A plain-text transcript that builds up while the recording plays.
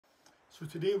So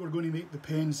today we're going to make the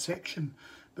pen section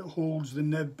that holds the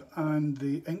nib and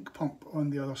the ink pump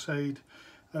on the other side.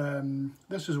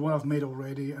 This is one I've made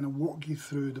already, and I'll walk you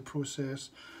through the process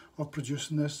of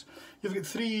producing this. You've got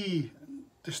three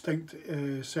distinct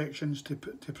sections to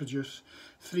produce,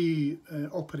 three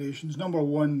operations. Number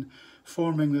one,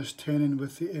 forming this tenon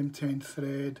with the M10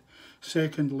 thread.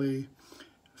 Secondly,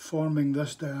 forming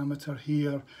this diameter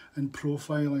here and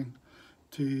profiling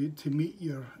to meet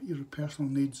your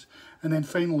personal needs. And then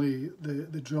finally,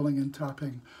 the drilling and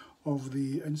tapping of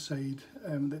the inside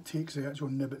that takes the actual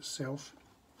nib itself.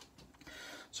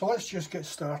 So let's just get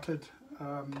started.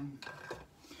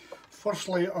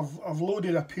 Firstly, I've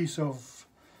loaded a piece of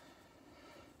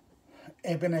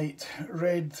ebonite,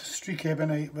 red streak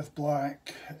ebonite with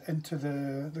black into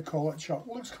the collet chuck.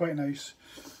 Looks quite nice.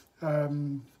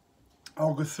 I'll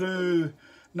go through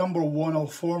number one, I'll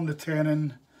form the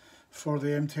tenon for the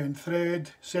M10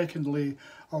 thread. Secondly,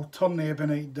 I'll turn the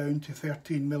ebonite down to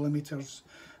 13mm.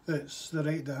 That's the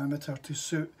right diameter to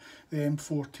suit the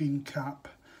M14 cap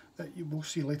that you will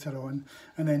see later on.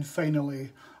 And then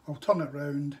finally, I'll turn it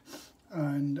round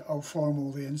and I'll form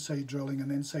all the inside drilling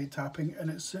and inside tapping. And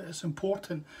it's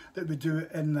important that we do it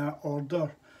in that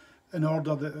order, in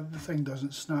order that the thing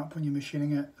doesn't snap when you're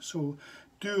machining it. So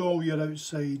do all your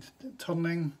outside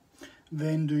turning,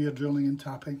 then do your drilling and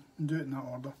tapping, and do it in that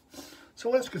order. So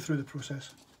let's go through the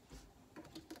process.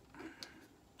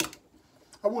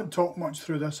 I won't talk much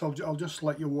through this, I'll just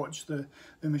let you watch the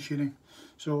machining.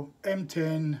 So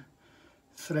M10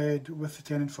 thread with the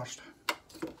tenon first.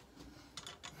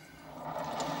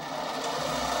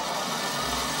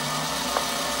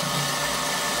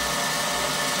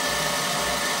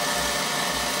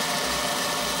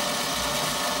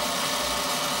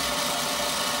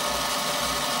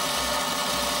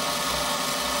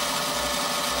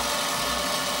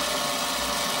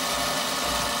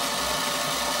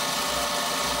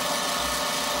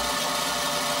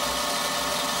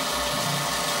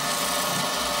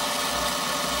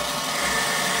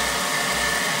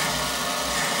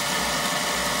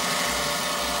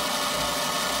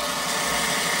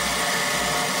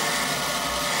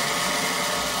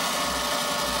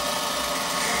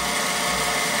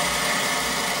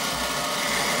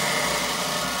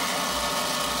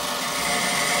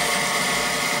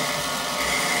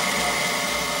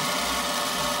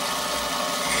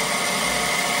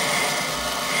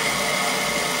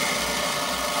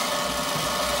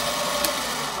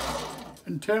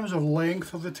 In terms of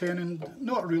length of the tenon,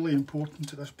 not really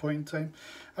important at this point in time.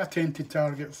 I tend to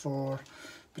target for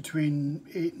between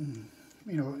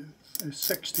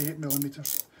 6 to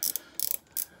 8mm.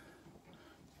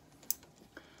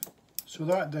 So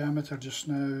that diameter just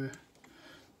now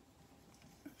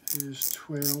is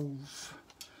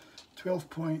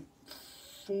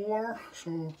 12.4,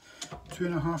 so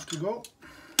 2.5 to go.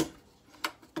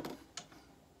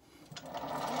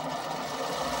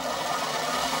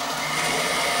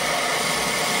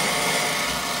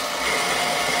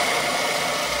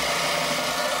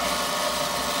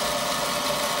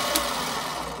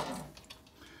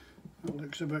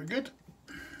 Looks about good.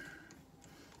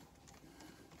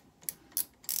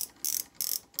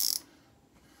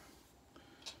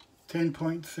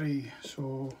 $10.3,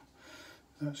 so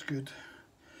that's good.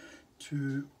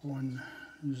 210.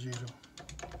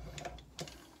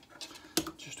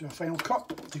 Just do a final cut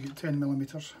to get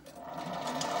 10mm.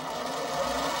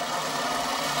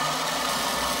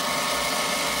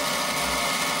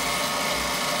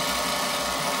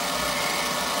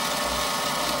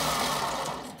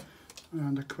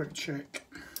 And a quick check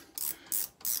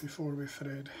before we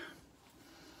thread.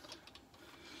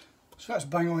 So that's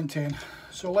bang on 10.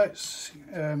 So let's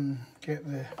get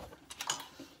the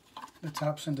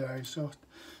taps and dies. So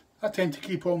I tend to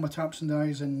keep all my taps and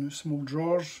dies in small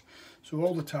drawers. So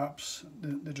all the taps,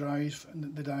 the dies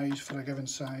for a given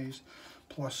size,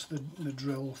 plus the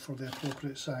drill for the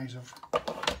appropriate size of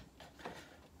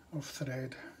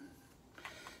thread.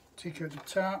 Take out the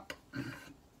tap.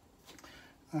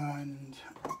 And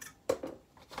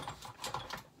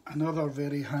another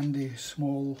very handy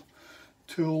small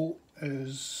tool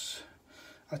is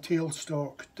a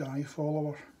tailstock die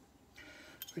follower,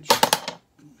 which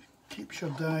keeps your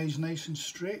dies nice and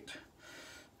straight.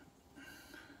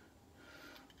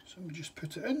 So we just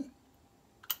put it in.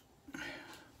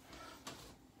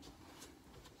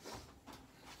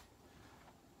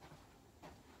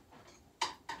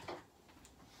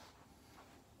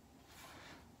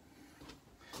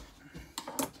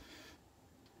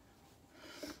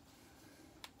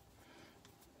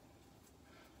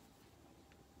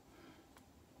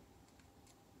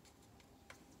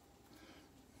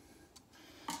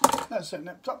 That's it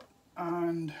nipped up,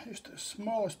 and just the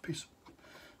smallest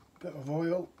bit of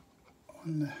oil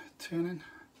on the tenon.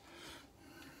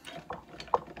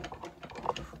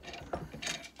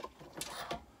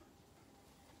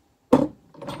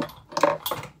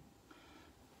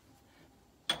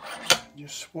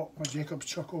 Just swap my Jacob's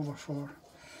chuck over for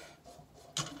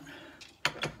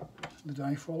the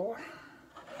die follower.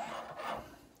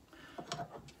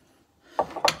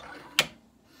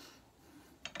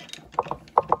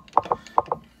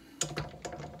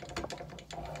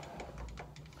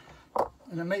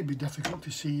 And it might be difficult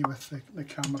to see with the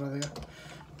camera there,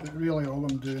 but really all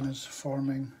I'm doing is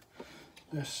forming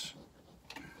this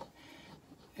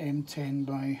M10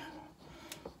 by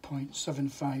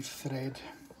 0.75 thread,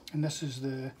 and this is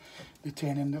the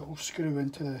tenon that will screw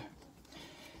into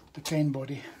the pen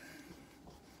body.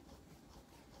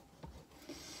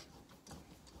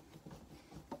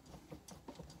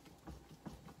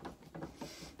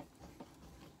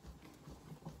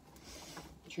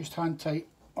 Just hand tight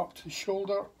up to the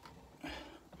shoulder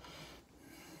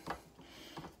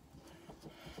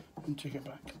and take it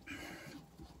back.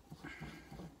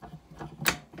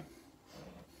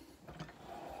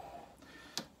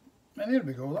 And there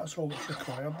we go, that's all that's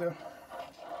required there.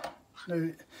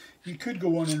 Now you could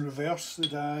go on and reverse the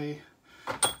die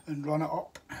and run it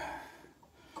up,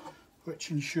 which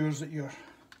ensures that your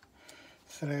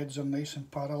threads are nice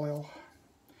and parallel,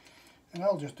 and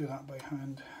I'll just do that by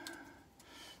hand.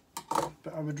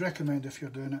 But I would recommend, if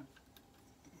you're doing it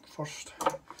first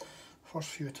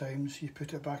few times, you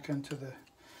put it back into the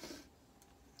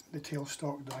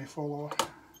tailstock die follower,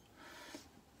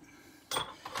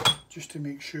 just to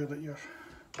make sure that your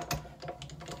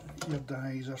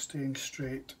dies are staying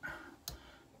straight.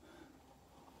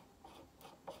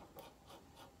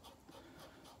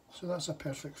 So that's a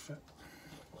perfect fit.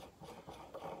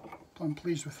 I'm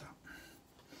pleased with that.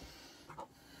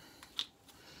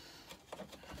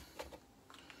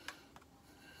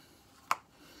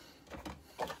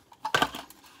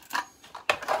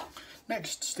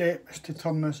 Next step is to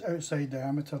turn this outside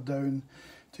diameter down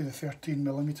to the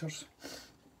 13mm.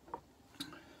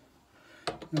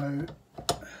 Now,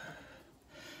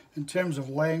 in terms of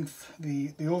length,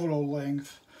 the overall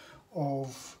length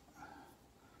of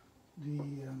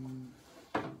the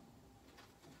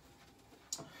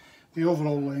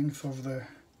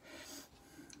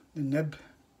nib,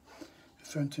 the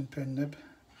fountain pen nib,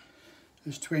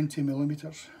 is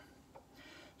 20mm.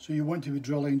 So you want to be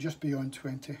drilling just beyond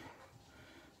 20.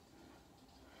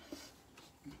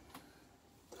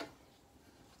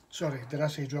 Sorry, did I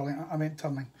say drilling? I meant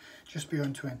turning, just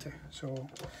beyond 20. So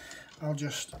I'll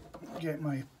just get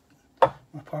my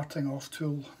parting off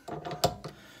tool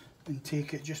and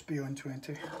take it just beyond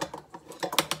 20,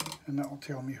 and that will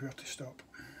tell me where to stop.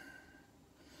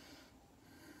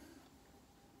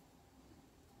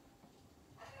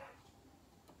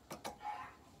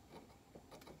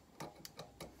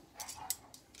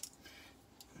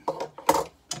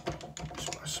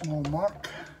 Just a small mark.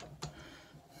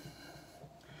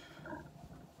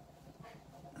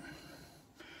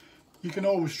 You can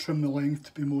always trim the length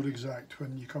to be more exact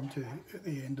when you come to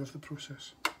the end of the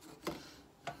process.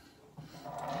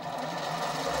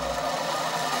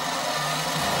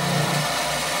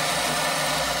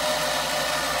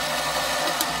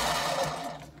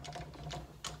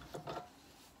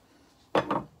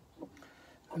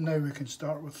 And now we can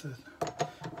start with the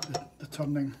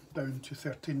turning down to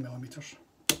 13mm.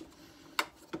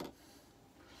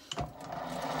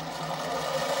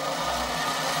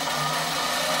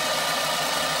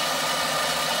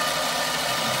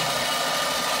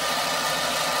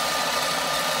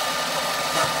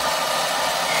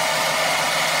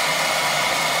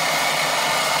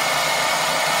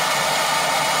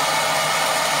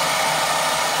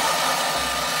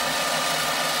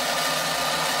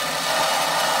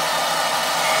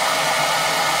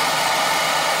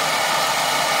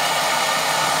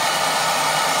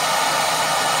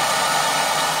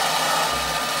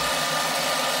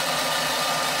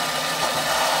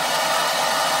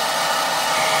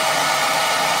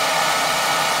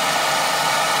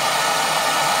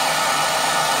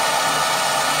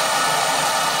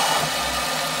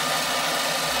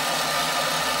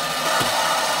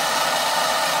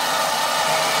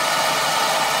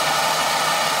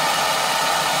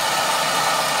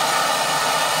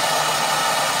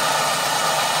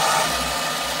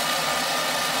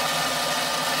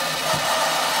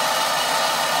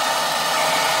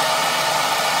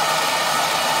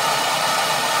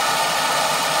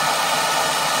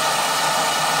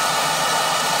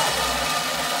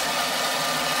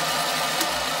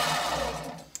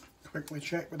 Quickly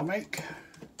check with the mic.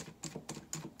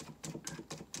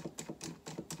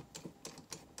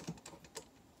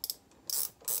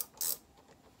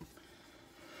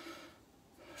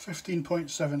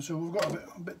 15.7, so we've got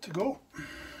a bit to go.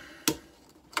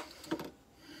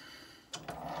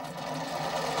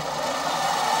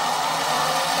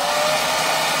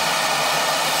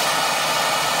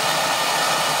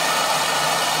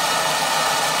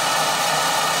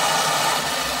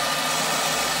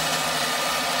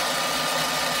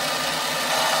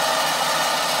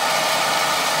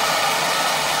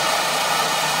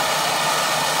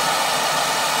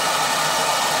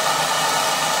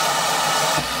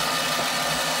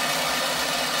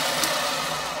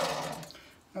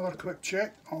 Another quick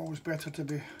check, always better to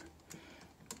be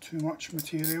too much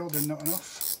material than not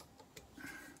enough.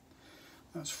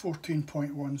 That's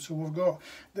 14.1, so we've got,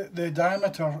 the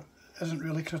diameter isn't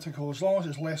really critical as long as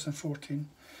it's less than 14,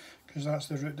 because that's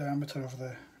the root diameter of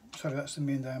the, sorry, that's the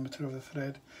main diameter of the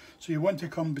thread. So you want to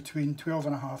come between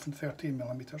 12.5 and 13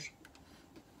 millimeters.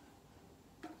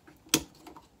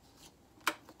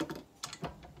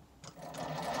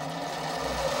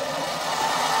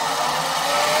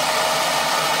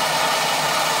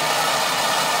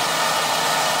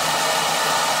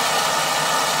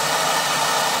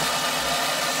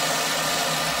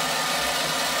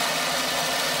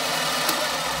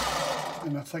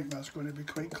 And I think that's going to be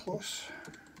quite close.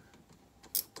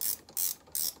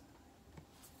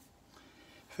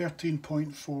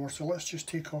 13.4, so let's just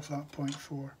take off that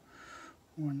 0.4.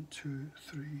 1, 2,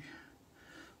 3,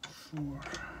 4.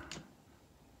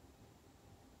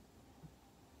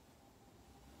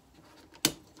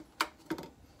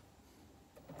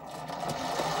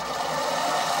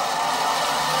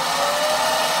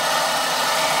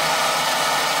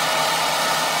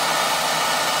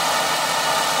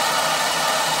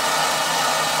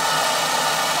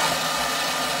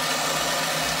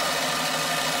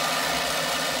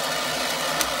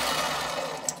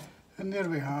 And there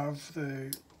we have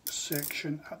the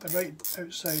section at the right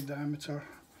outside diameter.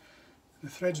 The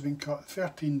thread's been cut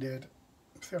 13 dead,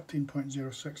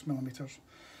 13.06 millimeters.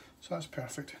 So that's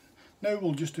perfect. Now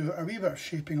we'll just do a wee bit of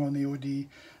shaping on the OD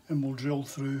and we'll drill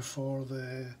through for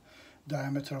the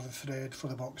diameter of the thread for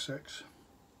the box 6.